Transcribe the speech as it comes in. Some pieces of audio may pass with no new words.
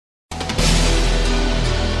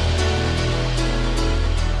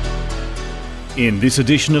In this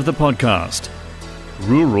edition of the podcast,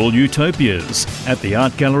 Rural Utopias at the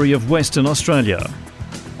Art Gallery of Western Australia.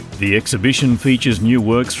 The exhibition features new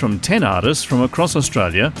works from 10 artists from across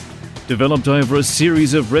Australia, developed over a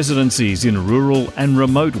series of residencies in rural and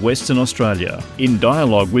remote Western Australia, in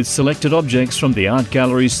dialogue with selected objects from the Art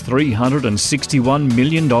Gallery's $361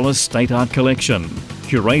 million state art collection.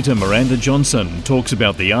 Curator Miranda Johnson talks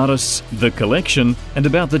about the artists, the collection, and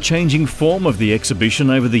about the changing form of the exhibition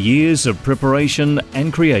over the years of preparation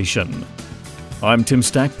and creation. I'm Tim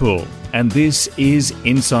Stackpool, and this is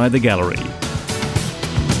Inside the Gallery.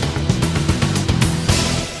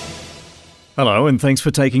 Hello, and thanks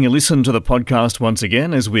for taking a listen to the podcast once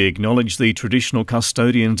again as we acknowledge the traditional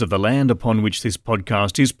custodians of the land upon which this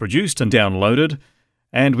podcast is produced and downloaded,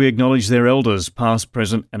 and we acknowledge their elders, past,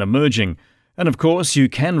 present, and emerging. And of course, you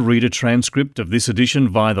can read a transcript of this edition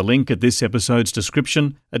via the link at this episode's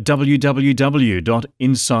description at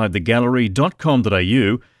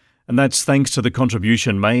www.insidethegallery.com.au, and that's thanks to the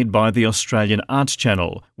contribution made by the Australian Arts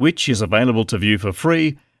Channel, which is available to view for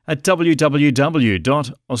free at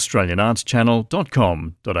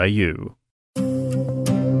www.australianartschannel.com.au.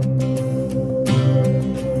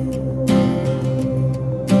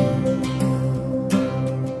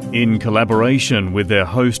 In collaboration with their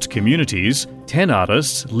host communities, 10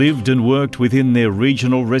 artists lived and worked within their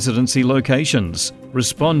regional residency locations,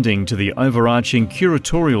 responding to the overarching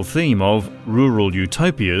curatorial theme of Rural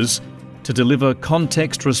Utopias to deliver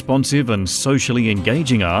context-responsive and socially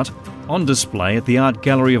engaging art on display at the Art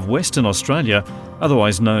Gallery of Western Australia,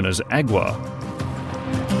 otherwise known as Agwa.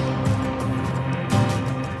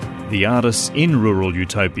 The artists in Rural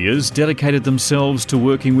Utopias dedicated themselves to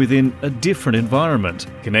working within a different environment,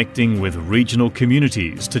 connecting with regional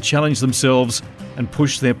communities to challenge themselves and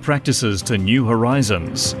push their practices to new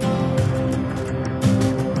horizons.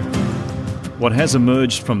 What has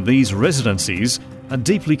emerged from these residencies are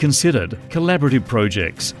deeply considered, collaborative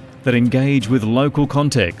projects that engage with local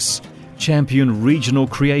contexts, champion regional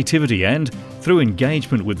creativity and, through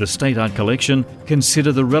engagement with the State Art Collection,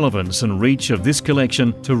 consider the relevance and reach of this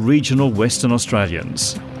collection to regional Western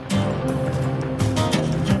Australians.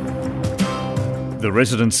 The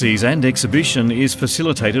residencies and exhibition is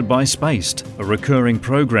facilitated by Spaced, a recurring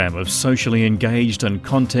program of socially engaged and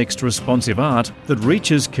context-responsive art that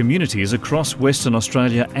reaches communities across Western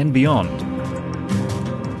Australia and beyond.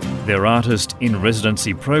 Their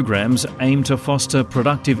artist-in-residency programs aim to foster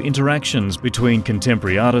productive interactions between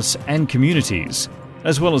contemporary artists and communities,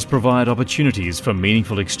 as well as provide opportunities for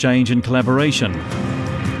meaningful exchange and collaboration.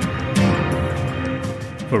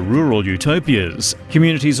 For Rural Utopias,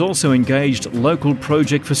 communities also engaged local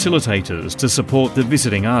project facilitators to support the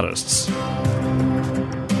visiting artists.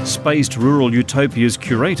 Spaced Rural Utopias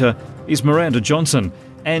curator is Miranda Johnson,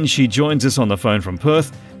 and she joins us on the phone from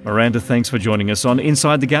Perth. Miranda, thanks for joining us on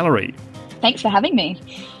Inside the Gallery. Thanks for having me.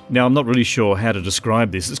 Now, I'm not really sure how to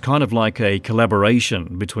describe this. It's kind of like a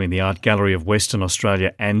collaboration between the Art Gallery of Western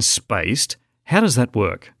Australia and Spaced. How does that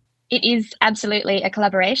work? It is absolutely a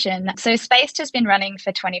collaboration. So Spaced has been running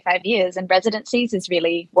for 25 years and residencies is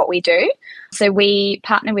really what we do. So we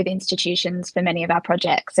partner with institutions for many of our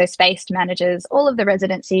projects. So Spaced manages all of the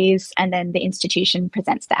residencies and then the institution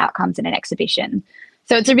presents the outcomes in an exhibition.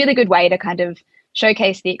 So it's a really good way to kind of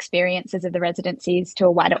showcase the experiences of the residencies to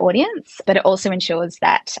a wider audience, but it also ensures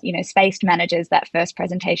that, Spaced manages that first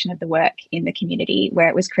presentation of the work in the community where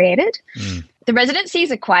it was created. The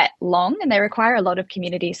residencies are quite long and they require a lot of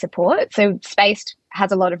community support. So Spaced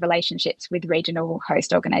has a lot of relationships with regional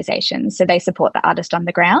host organisations, so they support the artist on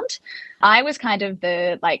the ground. I was kind of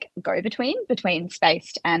the go-between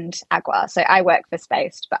Spaced and Agwa. So I work for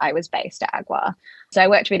Spaced, but I was based at Agwa. So I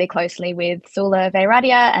worked really closely with Sula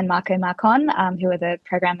Veiradia and Marco Marcon, who are the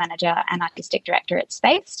program manager and artistic director at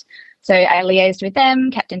Spaced. So I liaised with them,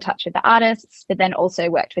 kept in touch with the artists, but then also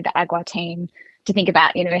worked with the Agwa team to think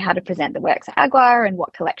about, how to present the works at Agwa and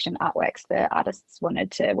what collection artworks the artists wanted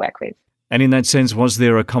to work with. And in that sense, was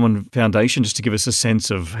there a common foundation, just to give us a sense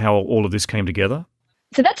of how all of this came together?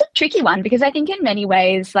 So that's a tricky one because I think in many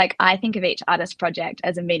ways, I think of each artist project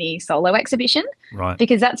as a mini solo exhibition, right?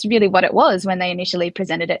 Because that's really what it was when they initially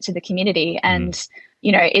presented it to the community. And,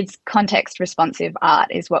 it's context responsive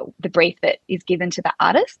art is what the brief that is given to the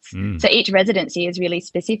artists. So each residency is really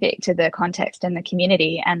specific to the context and the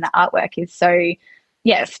community, and the artwork is so,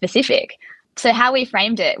 specific. So how we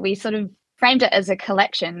framed it, we sort of framed it as a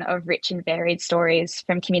collection of rich and varied stories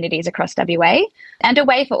from communities across WA and a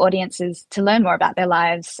way for audiences to learn more about their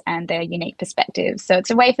lives and their unique perspectives. So it's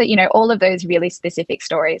a way for, all of those really specific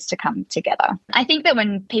stories to come together. I think that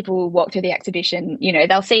when people walk through the exhibition,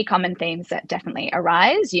 they'll see common themes that definitely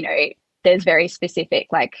arise, there's very specific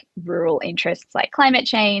like rural interests like climate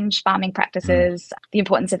change, farming practices, the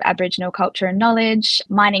importance of Aboriginal culture and knowledge,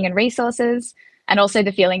 mining and resources, and also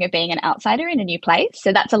the feeling of being an outsider in a new place.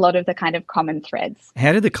 So that's a lot of the kind of common threads.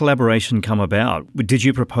 How did the collaboration come about? Did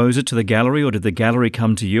you propose it to the gallery or did the gallery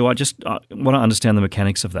come to you? I want to understand the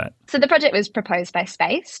mechanics of that. So the project was proposed by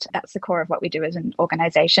Spaced. That's the core of what we do as an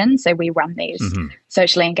organisation. So we run these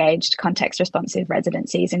socially engaged, context-responsive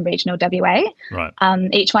residencies in regional WA. Right.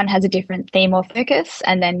 Each one has a different theme or focus,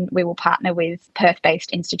 and then we will partner with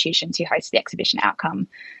Perth-based institutions who host the exhibition outcome.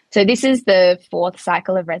 So this is the fourth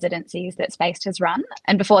cycle of residencies that Spaced has run.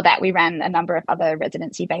 And before that, we ran a number of other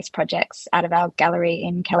residency-based projects out of our gallery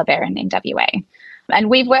in Calaveran in WA. And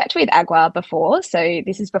we've worked with Agwa before, so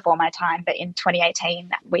this is before my time, but in 2018,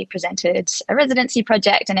 we presented a residency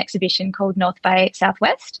project, an exhibition called North by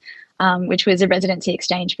Southwest, which was a residency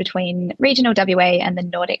exchange between regional WA and the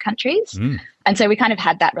Nordic countries. And so we kind of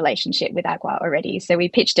had that relationship with Agwa already. So we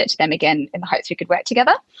pitched it to them again in the hopes we could work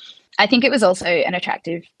together. I think it was also an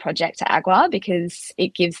attractive project to Agwa because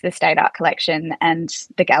it gives the State Art Collection and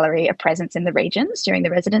the gallery a presence in the regions during the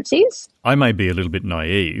residencies. I may be a little bit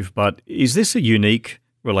naive, but is this a unique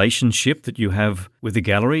relationship that you have with the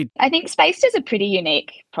gallery? I think Spaced is a pretty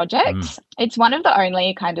unique project. It's one of the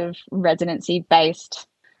only kind of residency-based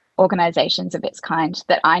organisations of its kind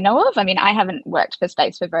that I know of. I mean, I haven't worked for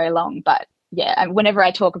Spaced for very long, but yeah, whenever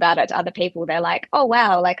I talk about it to other people, they're like, oh,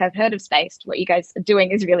 wow, like I've heard of Spaced. What you guys are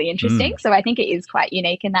doing is really interesting. So I think it is quite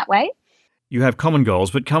unique in that way. You have common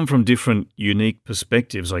goals, but come from different unique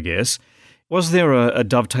perspectives, I guess. Was there a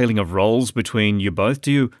dovetailing of roles between you both?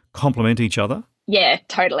 Do you complement each other? Yeah,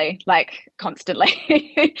 totally, like constantly.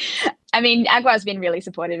 I mean, Agwa has been really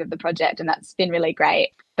supportive of the project and that's been really great.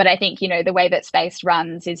 But I think, you know, the way that Spaced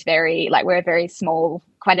runs is very, like we're a very small,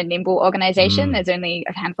 quite a nimble organisation. There's only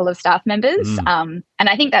a handful of staff members. And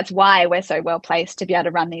I think that's why we're so well placed to be able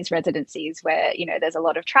to run these residencies where, you know, there's a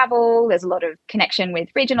lot of travel, there's a lot of connection with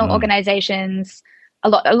regional organisations. A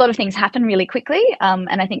lot of things happen really quickly.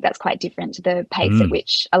 And I think that's quite different to the pace at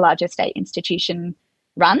which a larger state institution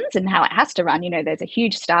runs and how it has to run. You know, there's a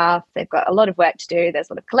huge staff, they've got a lot of work to do, there's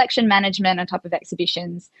a lot of collection management on top of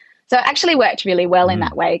exhibitions. So it actually worked really well in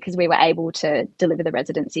that way because we were able to deliver the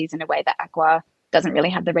residencies in a way that Agwa doesn't really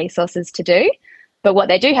have the resources to do. But what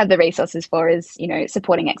they do have the resources for is, you know,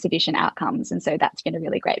 supporting exhibition outcomes. And so that's been a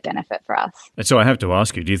really great benefit for us. And so I have to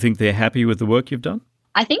ask you, do you think they're happy with the work you've done?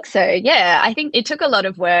 I think so, yeah. I think it took a lot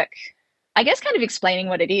of work, I guess, kind of explaining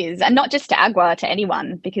what it is, and not just to Agwa, to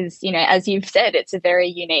anyone, because, you know, as you've said, it's a very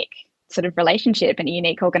unique sort of relationship and a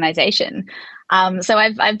unique organisation. So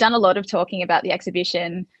I've done a lot of talking about the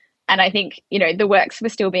exhibition, and I think, you know, the works were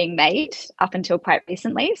still being made up until quite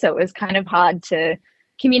recently, so it was kind of hard to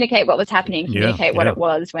communicate what was happening, communicate what it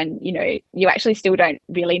was when, you know, you actually still don't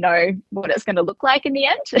really know what it's going to look like in the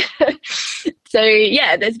end. So,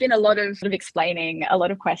 yeah, there's been a lot of sort of explaining, a lot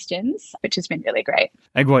of questions, which has been really great.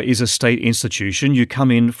 Agwa is a state institution. You come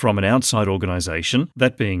in from an outside organisation,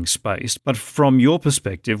 that being Spaced. But from your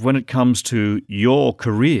perspective, when it comes to your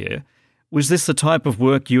career, was this the type of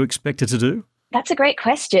work you expected to do? That's a great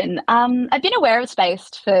question. I've been aware of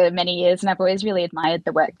Spaced for many years and I've always really admired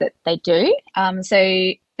the work that they do.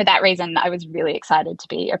 So for that reason, I was really excited to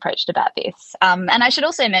be approached about this. And I should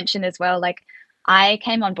also mention as well, like, I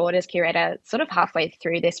came on board as curator sort of halfway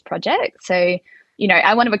through this project. So, you know,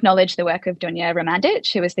 I want to acknowledge the work of Dunya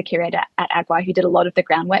Ramandic, who was the curator at Agwa, who did a lot of the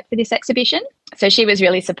groundwork for this exhibition. So she was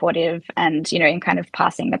really supportive and, you know, in kind of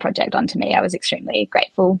passing the project on to me, I was extremely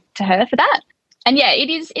grateful to her for that. And yeah,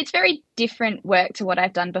 it's very different work to what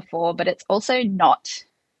I've done before, but it's also not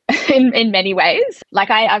in many ways. Like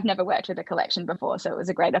I've never worked with a collection before, so it was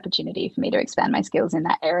a great opportunity for me to expand my skills in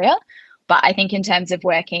that area. But I think in terms of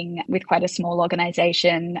working with quite a small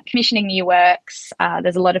organisation, commissioning new works,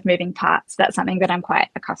 there's a lot of moving parts. That's something that I'm quite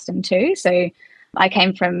accustomed to. So I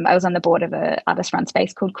was on the board of an artist-run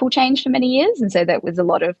space called Cool Change for many years. And so that was a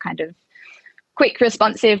lot of kind of quick,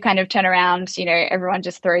 responsive kind of turnaround, you know, everyone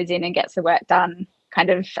just throws in and gets the work done kind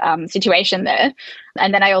of situation there.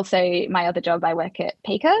 And then my other job, I work at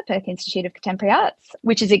PICA, Perth Institute of Contemporary Arts,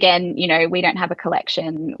 which is, again, you know, we don't have a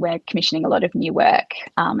collection. We're commissioning a lot of new work.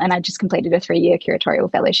 And I just completed a 3-year curatorial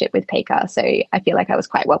fellowship with PICA. So I feel like I was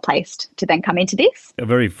quite well placed to then come into this. A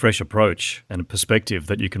very fresh approach and a perspective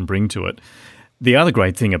that you can bring to it. The other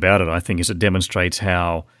great thing about it, I think, is it demonstrates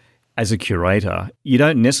how, as a curator, you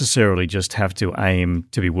don't necessarily just have to aim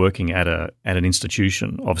to be working at an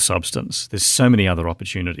institution of substance. There's so many other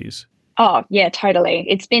opportunities. Oh, yeah, totally.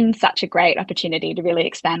 It's been such a great opportunity to really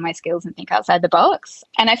expand my skills and think outside the box.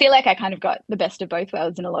 And I feel like I kind of got the best of both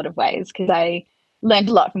worlds in a lot of ways because I learned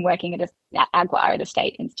a lot from working at Agwa, at a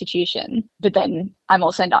state institution, but then I'm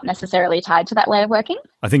also not necessarily tied to that way of working.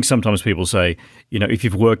 I think sometimes people say, if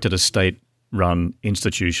you've worked at a state-run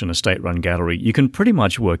institution, a state-run gallery, you can pretty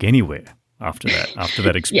much work anywhere after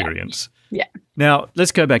that experience. Yeah. Now,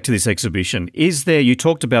 let's go back to this exhibition. You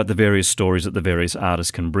talked about the various stories that the various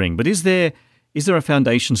artists can bring, but is there a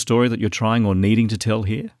foundation story that you're trying or needing to tell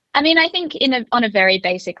here? I mean, I think on a very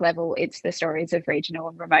basic level, it's the stories of regional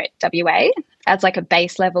and remote WA as like a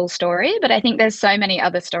base level story. But I think there's so many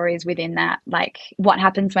other stories within that, like what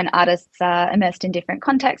happens when artists are immersed in different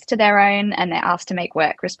contexts to their own and they're asked to make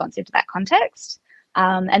work responsive to that context.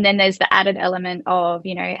 And then there's the added element of,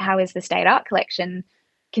 how is the state art collection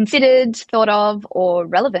considered, thought of, or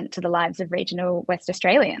relevant to the lives of regional West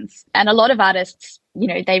Australians? And a lot of artists,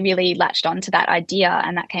 they really latched on to that idea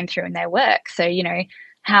and that came through in their work. So,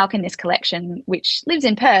 how can this collection, which lives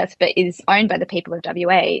in Perth but is owned by the people of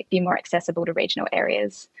WA, be more accessible to regional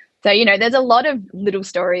areas? So, there's a lot of little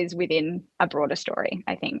stories within a broader story,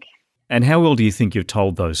 I think. And how well do you think you've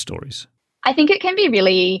told those stories? I think it can be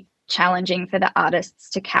really challenging for the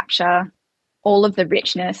artists to capture all of the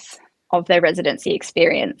richness of their residency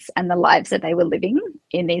experience and the lives that they were living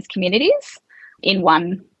in these communities in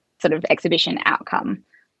one sort of exhibition outcome.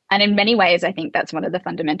 And in many ways, I think that's one of the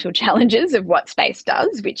fundamental challenges of what Space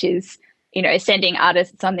does, which is, sending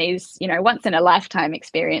artists on these, once in a lifetime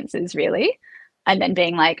experiences, really, and then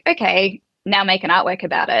being like, okay, now make an artwork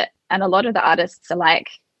about it. And a lot of the artists are like,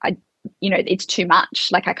 it's too much,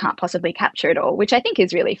 like I can't possibly capture it all, which I think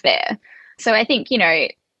is really fair. So I think,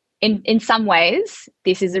 in some ways,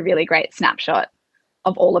 this is a really great snapshot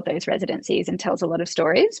of all of those residencies and tells a lot of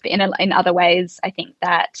stories. But in other ways, I think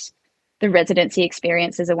that the residency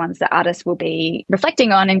experiences are ones that artists will be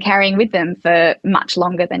reflecting on and carrying with them for much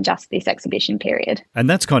longer than just this exhibition period. And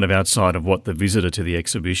that's kind of outside of what the visitor to the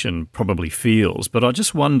exhibition probably feels. But I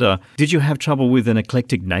just wonder, did you have trouble with an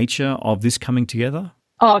eclectic nature of this coming together?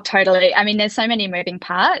 Oh, totally. I mean, there's so many moving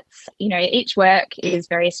parts. Each work is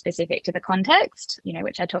very specific to the context,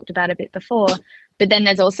 which I talked about a bit before. But then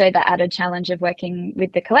there's also the added challenge of working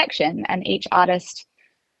with the collection and each artist,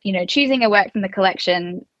 choosing a work from the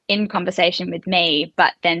collection in conversation with me,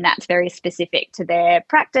 but then that's very specific to their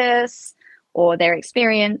practice or their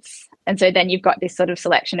experience. And so then you've got this sort of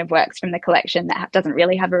selection of works from the collection that doesn't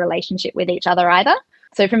really have a relationship with each other either.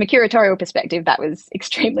 So from a curatorial perspective, that was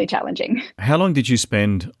extremely challenging. How long did you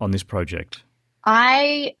spend on this project?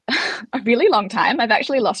 A really long time. I've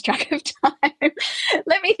actually lost track of time.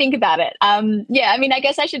 Let me think about it. I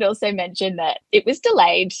guess I should also mention that it was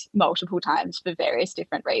delayed multiple times for various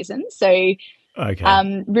different reasons. So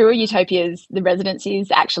Rural Utopias, the residencies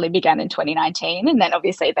actually began in 2019, and then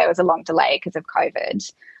obviously there was a long delay because of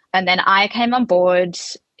COVID. And then I came on board,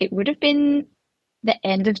 it would have been the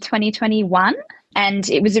end of 2021, and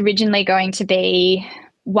it was originally going to be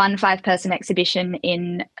one 5-person exhibition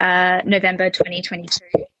in November 2022,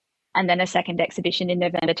 and then a second exhibition in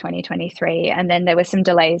November 2023. And then there were some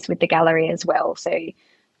delays with the gallery as well. So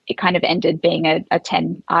it kind of ended being a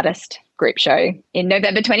 10-artist group show in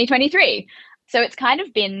November 2023. So it's kind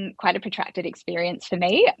of been quite a protracted experience for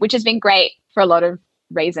me, which has been great for a lot of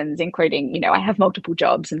reasons, including, I have multiple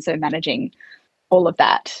jobs. And so managing all of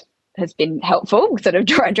that has been helpful, sort of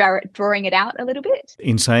drawing it out a little bit.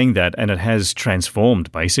 In saying that, and it has transformed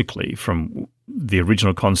basically from the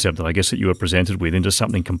original concept that I guess that you were presented with into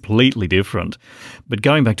something completely different. But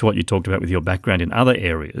going back to what you talked about with your background in other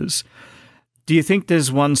areas, do you think there's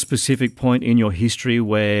one specific point in your history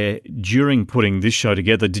where during putting this show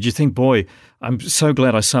together, did you think, boy, I'm so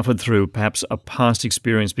glad I suffered through perhaps a past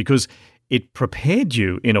experience because it prepared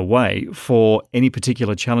you in a way for any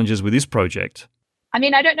particular challenges with this project? I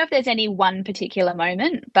mean, I don't know if there's any one particular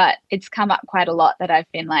moment, but it's come up quite a lot that I've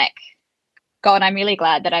been like, God, I'm really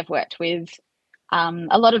glad that I've worked with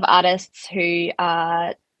a lot of artists who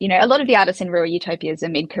are, a lot of the artists in Rural Utopias are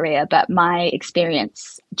mid-career, but my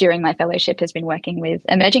experience during my fellowship has been working with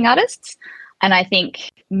emerging artists. And I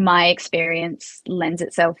think my experience lends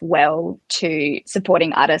itself well to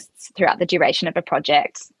supporting artists throughout the duration of a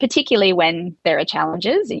project, particularly when there are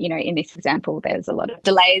challenges. In this example, there's a lot of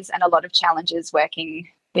delays and a lot of challenges working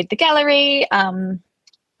with the gallery.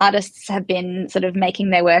 Artists have been sort of making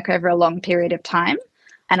their work over a long period of time.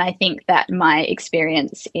 And I think that my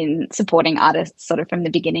experience in supporting artists sort of from the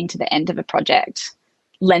beginning to the end of a project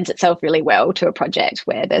lends itself really well to a project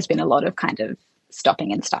where there's been a lot of kind of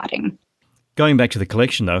stopping and starting. Going back to the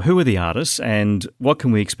collection, though, who are the artists and what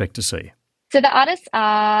can we expect to see? So the artists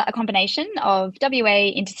are a combination of WA,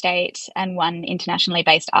 interstate, and one internationally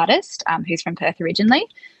based artist who's from Perth originally.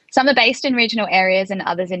 Some are based in regional areas and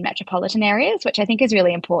others in metropolitan areas, which I think is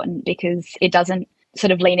really important because it doesn't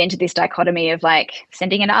sort of lean into this dichotomy of like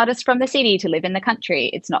sending an artist from the city to live in the country.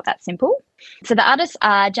 It's not that simple. So the artists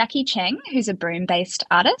are Jackie Cheng, who's a Broome-based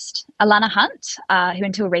artist, Alana Hunt, who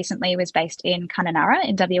until recently was based in Kununurra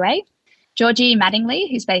in WA, Georgie Mattingly,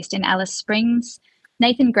 who's based in Alice Springs,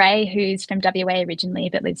 Nathan Gray, who's from WA originally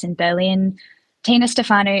but lives in Berlin, Tina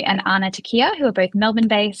Stefano and Anna Takia, who are both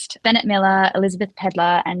Melbourne-based, Bennett Miller, Elizabeth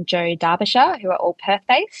Pedler and Joe Derbyshire, who are all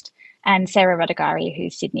Perth-based, and Sarah Rodegari,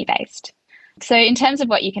 who's Sydney-based. So in terms of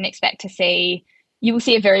what you can expect to see, you will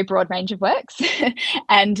see a very broad range of works.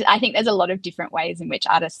 And I think there's a lot of different ways in which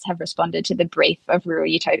artists have responded to the brief of Rural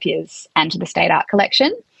Utopias and to the State Art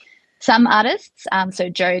Collection. Some artists, so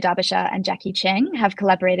Joe Derbyshire and Jackie Cheng, have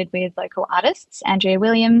collaborated with local artists, Andrea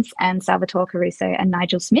Williams and Salvatore Caruso and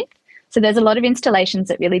Nigel Smith. So there's a lot of installations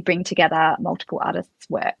that really bring together multiple artists'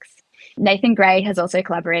 works. Nathan Gray has also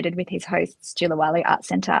collaborated with his hosts, Julawalu Art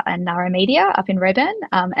Centre and Nara Media up in Roebourne,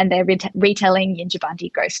 and they're retelling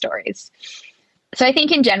Yinjibundi ghost stories. So I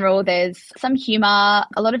think in general, there's some humour,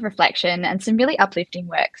 a lot of reflection, and some really uplifting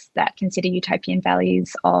works that consider utopian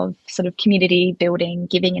values of sort of community building,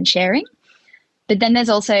 giving and sharing. But then there's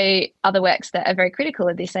also other works that are very critical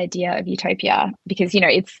of this idea of utopia because, you know,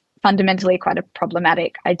 it's fundamentally quite a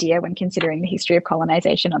problematic idea when considering the history of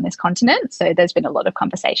colonisation on this continent. So there's been a lot of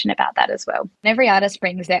conversation about that as well. Every artist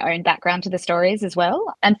brings their own background to the stories as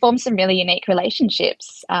well and forms some really unique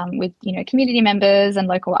relationships with, you know, community members and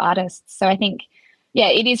local artists. So I think, yeah,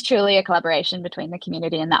 it is truly a collaboration between the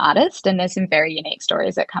community and the artist, and there's some very unique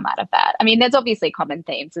stories that come out of that. I mean, there's obviously common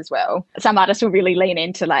themes as well. Some artists will really lean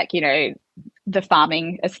into like, you know, the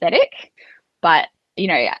farming aesthetic, but, you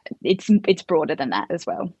know, it's broader than that as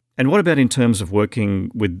well. And what about in terms of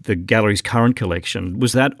working with the gallery's current collection?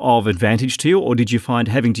 Was that of advantage to you, or did you find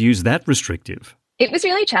having to use that restrictive? It was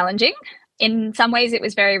really challenging. In some ways it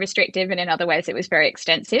was very restrictive and in other ways it was very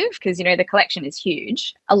extensive because, you know, the collection is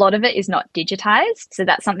huge. A lot of it is not digitised. So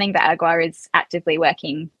that's something that Agwa is actively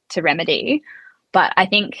working to remedy. But I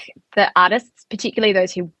think the artists, particularly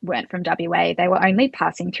those who weren't from WA, they were only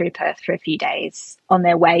passing through Perth for a few days on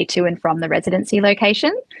their way to and from the residency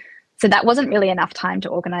location. So that wasn't really enough time to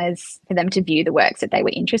organise for them to view the works that they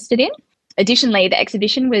were interested in. Additionally, the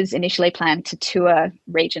exhibition was initially planned to tour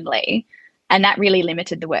regionally, and that really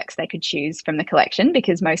limited the works they could choose from the collection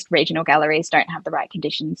because most regional galleries don't have the right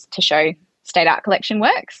conditions to show State Art Collection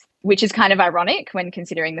works, which is kind of ironic when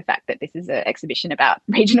considering the fact that this is an exhibition about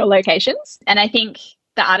regional locations. And I think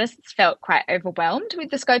the artists felt quite overwhelmed with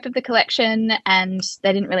the scope of the collection and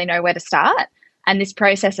they didn't really know where to start. And this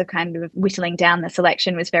process of kind of whittling down the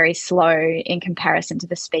selection was very slow in comparison to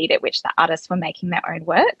the speed at which the artists were making their own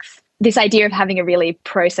works. This idea of having a really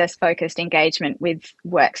process-focused engagement with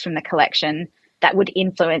works from the collection that would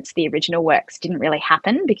influence the original works didn't really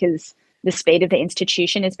happen because the speed of the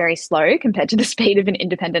institution is very slow compared to the speed of an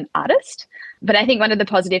independent artist. But I think one of the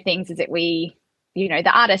positive things is that we, you know,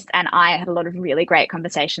 the artist and I had a lot of really great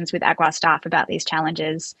conversations with Agwa staff about these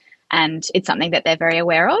challenges. And it's something that they're very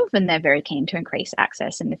aware of and they're very keen to increase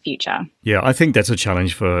access in the future. Yeah, I think that's a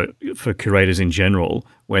challenge for curators in general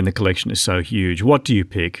when the collection is so huge. What do you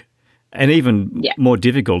pick? And even more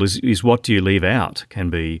difficult is what do you leave out can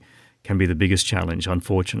be the biggest challenge,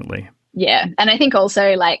 unfortunately. Yeah, and I think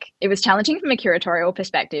also like it was challenging from a curatorial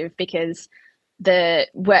perspective because the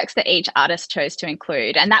works that each artist chose to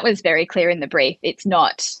include, and that was very clear in the brief, it's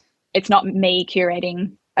not me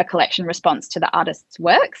curating a collection response to the artist's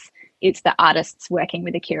works. It's the artists working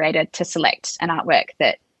with the curator to select an artwork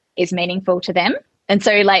that is meaningful to them. And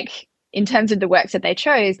so like in terms of the works that they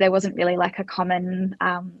chose, there wasn't really like a common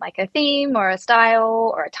like a theme or a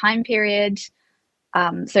style or a time period.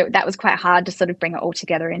 So that was quite hard to sort of bring it all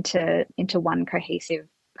together into one cohesive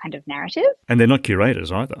kind of narrative. And they're not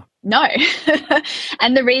curators either. No.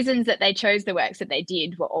 And the reasons that they chose the works that they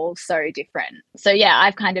did were all so different. So yeah,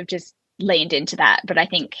 I've kind of just leaned into that. But I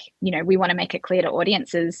think, you know, we want to make it clear to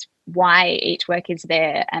audiences why each work is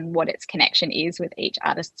there and what its connection is with each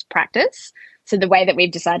artist's practice. So the way that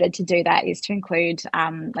we've decided to do that is to include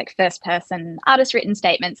like first person artist written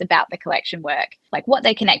statements about the collection work, like what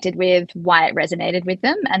they connected with, why it resonated with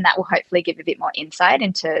them. And that will hopefully give a bit more insight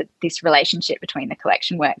into this relationship between the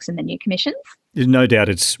collection works and the new commissions. There's no doubt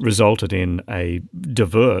it's resulted in a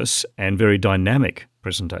diverse and very dynamic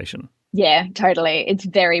presentation. Yeah, totally. It's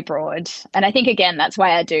very broad. And I think, again, that's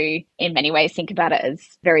why I do in many ways think about it as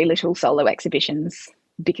very little solo exhibitions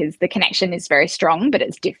because the connection is very strong, but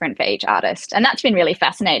it's different for each artist. And that's been really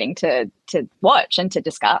fascinating to watch and to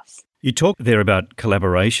discuss. You talk there about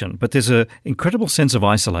collaboration, but there's an incredible sense of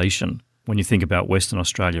isolation when you think about Western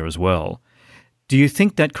Australia as well. Do you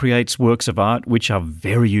think that creates works of art which are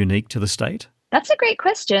very unique to the state? That's a great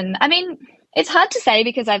question. I mean, it's hard to say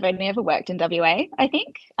because I've only ever worked in WA, I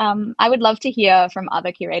think. I would love to hear from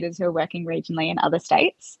other curators who are working regionally in other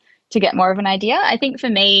states to get more of an idea. I think for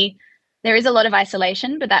me, there is a lot of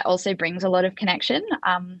isolation, but that also brings a lot of connection.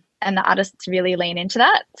 And the artists really lean into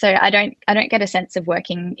that. So I don't get a sense of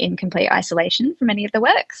working in complete isolation from any of the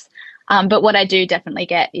works. But what I do definitely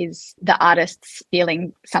get is the artists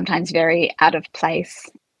feeling sometimes very out of place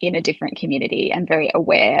in a different community and very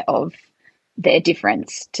aware of their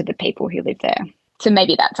difference to the people who live there. So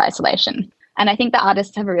maybe that's isolation. And I think the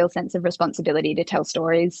artists have a real sense of responsibility to tell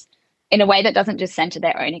stories in a way that doesn't just center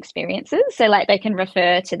their own experiences. So like they can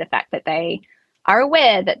refer to the fact that they are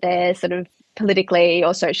aware that they're sort of politically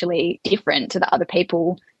or socially different to the other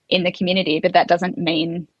people in the community, but that doesn't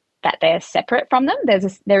mean that they're separate from them.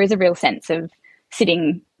 There is a real sense of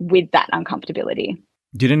sitting with that uncomfortability.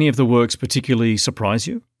 Did any of the works particularly surprise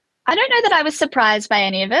you? I don't know that I was surprised by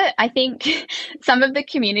any of it. I think some of the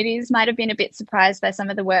communities might have been a bit surprised by some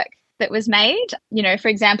of the work that was made. You know, for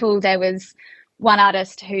example, there was one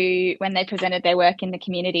artist who, when they presented their work in the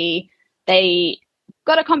community, they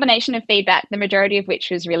got a combination of feedback, the majority of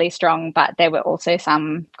which was really strong, but there were also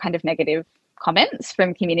some kind of negative comments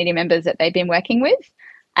from community members that they've been working with.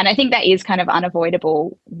 And I think that is kind of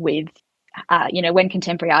unavoidable with, when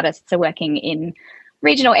contemporary artists are working in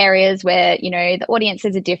regional areas where, the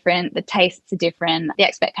audiences are different, the tastes are different, the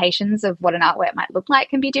expectations of what an artwork might look like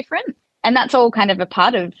can be different. And that's all kind of a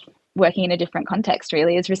part of working in a different context,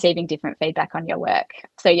 really, is receiving different feedback on your work.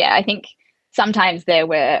 So, yeah, I think sometimes there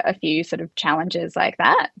were a few sort of challenges like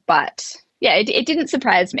that, but yeah, it didn't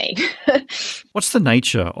surprise me. What's the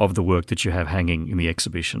nature of the work that you have hanging in the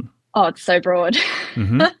exhibition? Oh, it's so broad.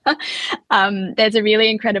 Mm-hmm. There's a really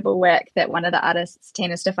incredible work that one of the artists,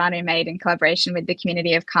 Tina Stefano, made in collaboration with the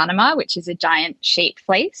community of Karnama, which is a giant sheep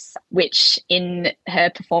fleece, which in her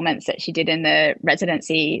performance that she did in the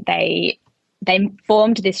residency, they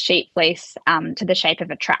formed this sheep fleece to the shape of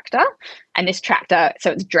a tractor. And this tractor,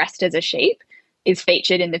 so it's dressed as a sheep, is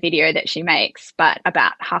featured in the video that she makes. But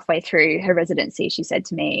about halfway through her residency, she said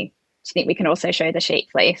to me, "Do you think we can also show the sheep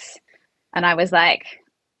fleece?" And I was like,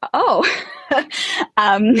 oh.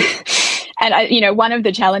 And one of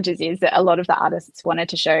the challenges is that a lot of the artists wanted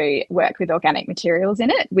to show work with organic materials in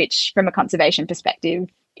it, which from a conservation perspective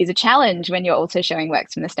is a challenge when you're also showing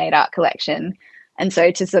works from the state art collection. And so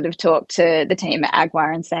to sort of talk to the team at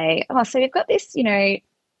Agwa and say, oh, so we've got this,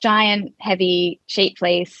 giant heavy sheep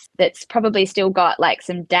fleece that's probably still got like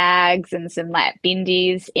some dags and some like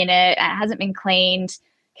bindies in it and it hasn't been cleaned.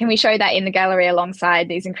 Can we show that in the gallery alongside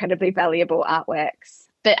these incredibly valuable artworks?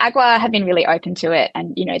 But Agwa have been really open to it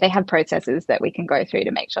and, they have processes that we can go through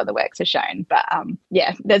to make sure the works are shown. But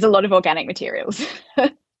there's a lot of organic materials.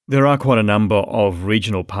 There are quite a number of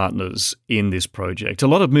regional partners in this project, a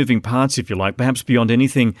lot of moving parts, if you like, perhaps beyond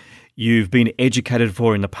anything you've been educated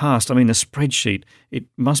for in the past. I mean, the spreadsheet, it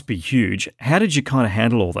must be huge. How did you kind of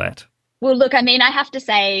handle all that? Well, look, I mean, I have to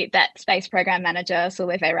say that Space Program Manager,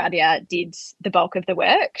 Suleve Radia, did the bulk of the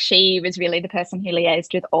work. She was really the person who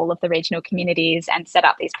liaised with all of the regional communities and set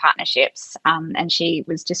up these partnerships, and she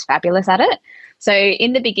was just fabulous at it. So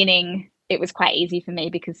in the beginning, it was quite easy for me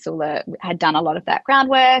because Sula had done a lot of that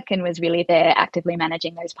groundwork and was really there actively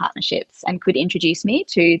managing those partnerships and could introduce me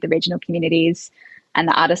to the regional communities and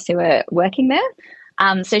the artists who were working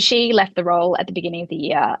there. So she left the role at the beginning of the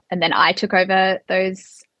year and then I took over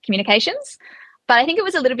those communications. But I think it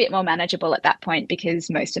was a little bit more manageable at that point because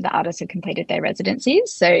most of the artists had completed their residencies.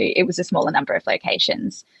 So it was a smaller number of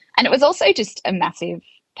locations. And it was also just a massive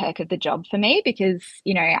perk of the job for me because,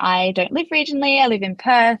 I don't live regionally. I live in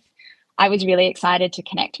Perth. I was really excited to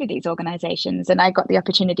connect with these organisations and I got the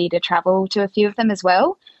opportunity to travel to a few of them as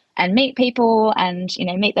well and meet people and,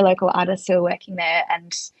 meet the local artists who are working there.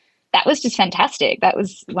 And that was just fantastic. That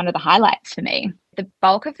was one of the highlights for me. The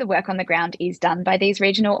bulk of the work on the ground is done by these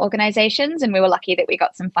regional organisations and we were lucky that we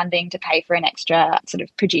got some funding to pay for an extra sort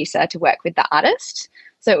of producer to work with the artist.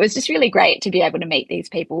 So it was just really great to be able to meet these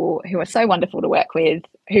people who are so wonderful to work with,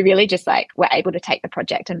 who really just were able to take the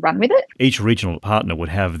project and run with it. Each regional partner would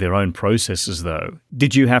have their own processes though.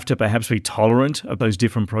 Did you have to perhaps be tolerant of those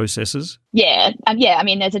different processes? Yeah. I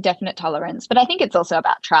mean, there's a definite tolerance, but I think it's also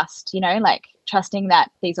about trust, trusting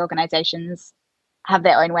that these organisations have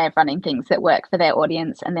their own way of running things that work for their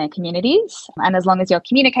audience and their communities. And as long as you're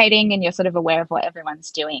communicating and you're sort of aware of what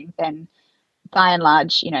everyone's doing, then by and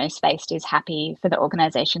large, Spaced is happy for the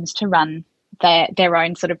organisations to run their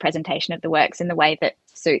own sort of presentation of the works in the way that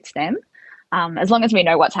suits them. As long as we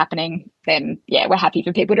know what's happening, then, we're happy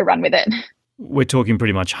for people to run with it. we're talking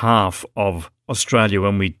pretty much half of Australia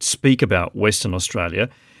when we speak about Western Australia.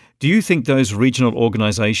 Do you think those regional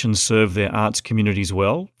organisations serve their arts communities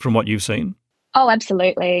well, from what you've seen? Oh,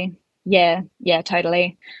 absolutely. Yeah,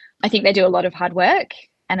 totally. I think they do a lot of hard work,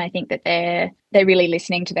 and I think that they're really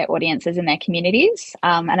listening to their audiences and their communities.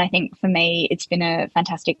 And I think for me, it's been a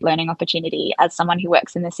fantastic learning opportunity as someone who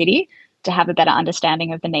works in the city to have a better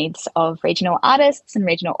understanding of the needs of regional artists and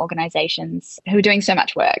regional organisations who are doing so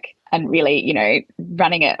much work and really,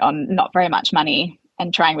 running it on not very much money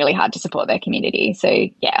and trying really hard to support their community. So,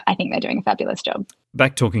 yeah, I think they're doing a fabulous job.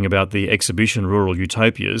 Back talking about the exhibition Rural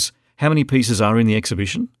Utopias, how many pieces are in the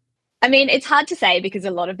exhibition? I mean, it's hard to say because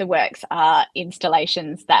a lot of the works are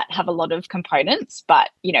installations that have a lot of components, but,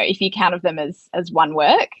 if you count of them as one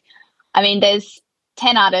work, I mean, there's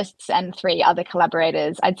 10 artists and 3 other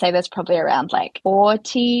collaborators. I'd say there's probably around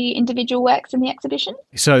 40 individual works in the exhibition.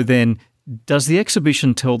 So then, does the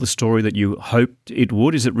exhibition tell the story that you hoped it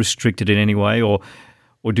would? Is it restricted in any way, or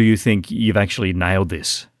do you think you've actually nailed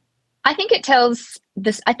this? I think it tells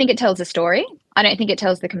a story. I don't think it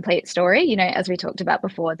tells the complete story. As we talked about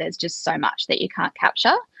before, there's just so much that you can't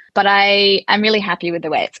capture. But I'm really happy with the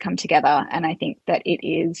way it's come together. And I think that it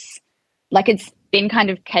is, it's been kind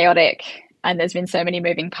of chaotic and there's been so many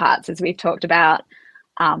moving parts, as we've talked about,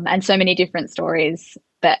 and so many different stories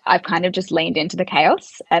that I've kind of just leaned into the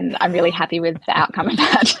chaos, and I'm really happy with the outcome of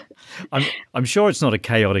that. I'm sure it's not a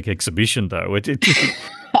chaotic exhibition, though.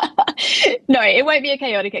 No, it won't be a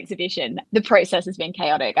chaotic exhibition. The process has been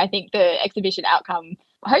chaotic. I think the exhibition outcome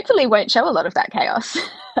hopefully won't show a lot of that chaos.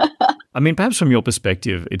 I mean, perhaps from your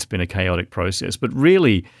perspective, it's been a chaotic process, but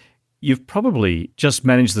really, you've probably just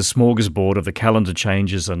managed the smorgasbord of the calendar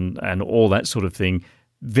changes and all that sort of thing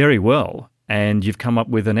very well, and you've come up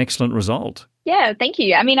with an excellent result. Yeah, thank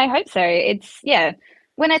you. I mean, I hope so.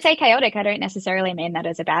 When I say chaotic, I don't necessarily mean that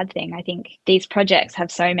as a bad thing. I think these projects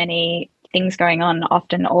have so many things going on,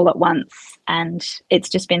 often all at once, and it's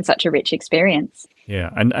just been such a rich experience.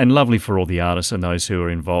 Yeah, and lovely for all the artists and those who are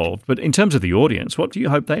involved. But in terms of the audience, what do you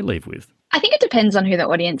hope they leave with? I think it depends on who the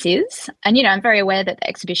audience is. And, I'm very aware that the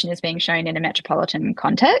exhibition is being shown in a metropolitan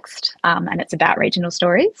context, and it's about regional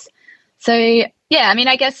stories. So, yeah, I mean,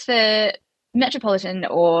 I guess for metropolitan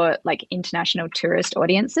or international tourist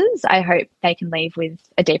audiences, I hope they can leave with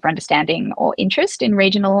a deeper understanding or interest in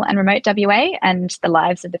regional and remote WA and the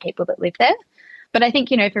lives of the people that live there. But I think,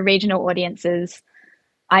 for regional audiences,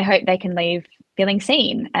 I hope they can leave feeling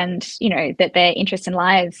seen and, that their interests and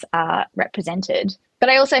lives are represented. But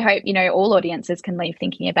I also hope, all audiences can leave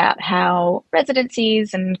thinking about how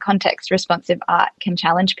residencies and context-responsive art can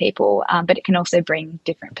challenge people, but it can also bring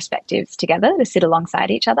different perspectives together to sit alongside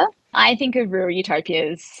each other. I think of Rural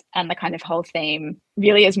Utopias and the kind of whole theme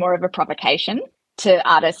really as more of a provocation to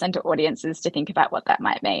artists and to audiences to think about what that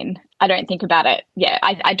might mean. I don't think about it. Yeah,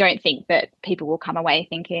 I don't think that people will come away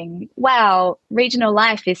thinking, wow, regional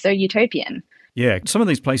life is so utopian. Yeah, some of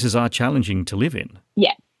these places are challenging to live in.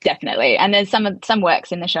 Yeah, definitely. And there's some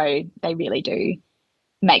works in the show, they really do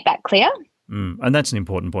make that clear. And that's an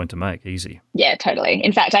important point to make, easy. Yeah, totally.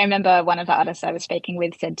 In fact, I remember one of the artists I was speaking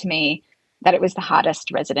with said to me that it was the hardest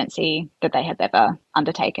residency that they had ever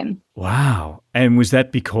undertaken. Wow. And was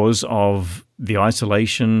that because of the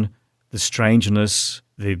isolation, the strangeness,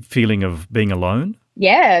 the feeling of being alone?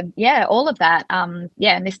 Yeah, all of that. And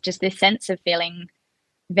this sense of feeling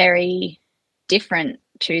very different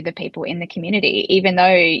to the people in the community, even though,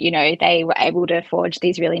 they were able to forge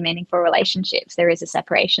these really meaningful relationships. There is a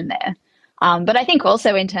separation there. But I think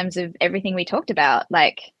also in terms of everything we talked about,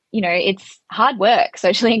 it's hard work,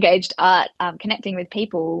 socially engaged art, connecting with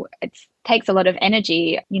people. It takes a lot of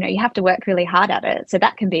energy. You have to work really hard at it. So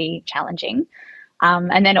that can be challenging.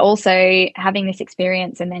 And then also having this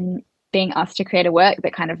experience and then being asked to create a work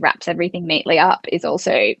that kind of wraps everything neatly up is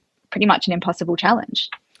also pretty much an impossible challenge.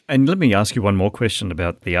 And let me ask you one more question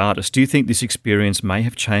about the artist. Do you think this experience may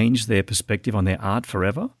have changed their perspective on their art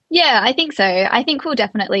forever? Yeah, I think so. I think we'll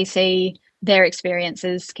definitely see their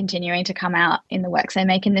experiences continuing to come out in the works they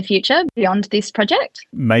make in the future beyond this project.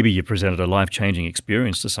 Maybe you presented a life-changing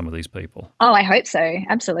experience to some of these people. Oh, I hope so.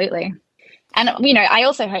 Absolutely. And, I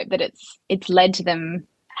also hope that it's led to them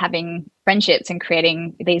having friendships and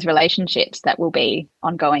creating these relationships that will be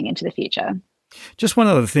ongoing into the future. Just one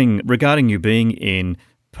other thing regarding you being in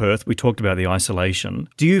Perth, we talked about the isolation.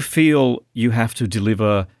 Do you feel you have to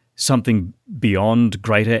deliver something beyond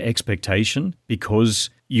greater expectation because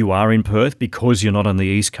you are in Perth, because you're not on the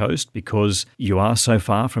East Coast, because you are so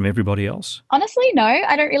far from everybody else? Honestly, no,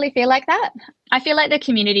 I don't really feel like that. I feel like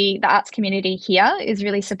the arts community here is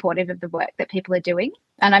really supportive of the work that people are doing.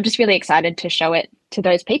 And I'm just really excited to show it to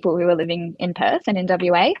those people who are living in Perth and in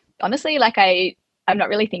WA. Honestly, I'm not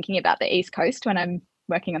really thinking about the East Coast when I'm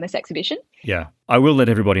working on this exhibition. Yeah, I will let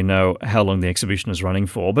everybody know how long the exhibition is running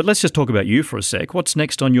for, but let's just talk about you for a sec. What's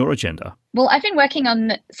next on your agenda? Well, I've been working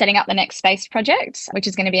on setting up the next space project, which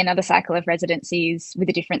is going to be another cycle of residencies with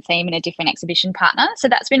a different theme and a different exhibition partner. So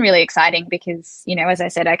that's been really exciting because, as I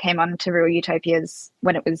said, I came on to Rural Utopias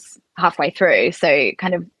when it was halfway through. So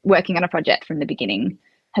kind of working on a project from the beginning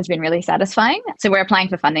has been really satisfying. So we're applying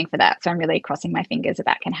for funding for that. So I'm really crossing my fingers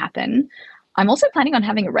that can happen. I'm also planning on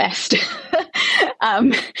having a rest, just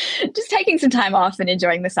taking some time off and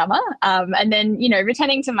enjoying the summer. And then,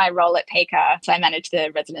 returning to my role at PECA. So I manage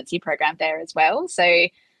the residency program there as well. So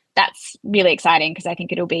that's really exciting because I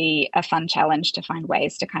think it'll be a fun challenge to find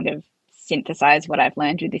ways to kind of synthesize what I've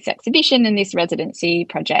learned with this exhibition and this residency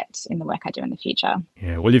project in the work I do in the future.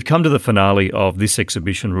 Yeah, well, you've come to the finale of this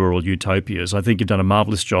exhibition, Rural Utopias. I think you've done a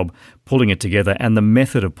marvellous job pulling it together, and the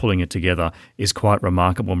method of pulling it together is quite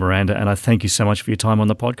remarkable, Miranda, and I thank you so much for your time on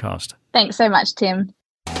the podcast. Thanks so much, Tim.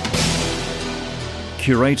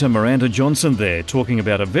 Curator Miranda Johnson there, talking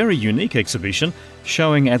about a very unique exhibition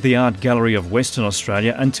showing at the Art Gallery of Western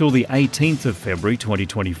Australia until the 18th of February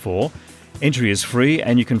 2024. Entry is free,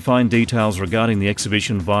 and you can find details regarding the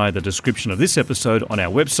exhibition via the description of this episode on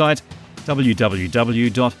our website,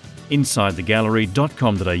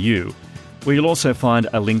 www.insidethegallery.com.au, where you'll also find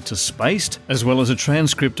a link to Spaced, as well as a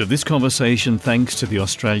transcript of this conversation thanks to the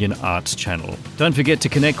Australian Arts Channel. Don't forget to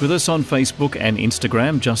connect with us on Facebook and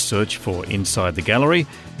Instagram. Just search for Inside the Gallery.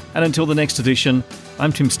 And until the next edition,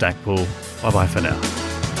 I'm Tim Stackpool. Bye-bye for now.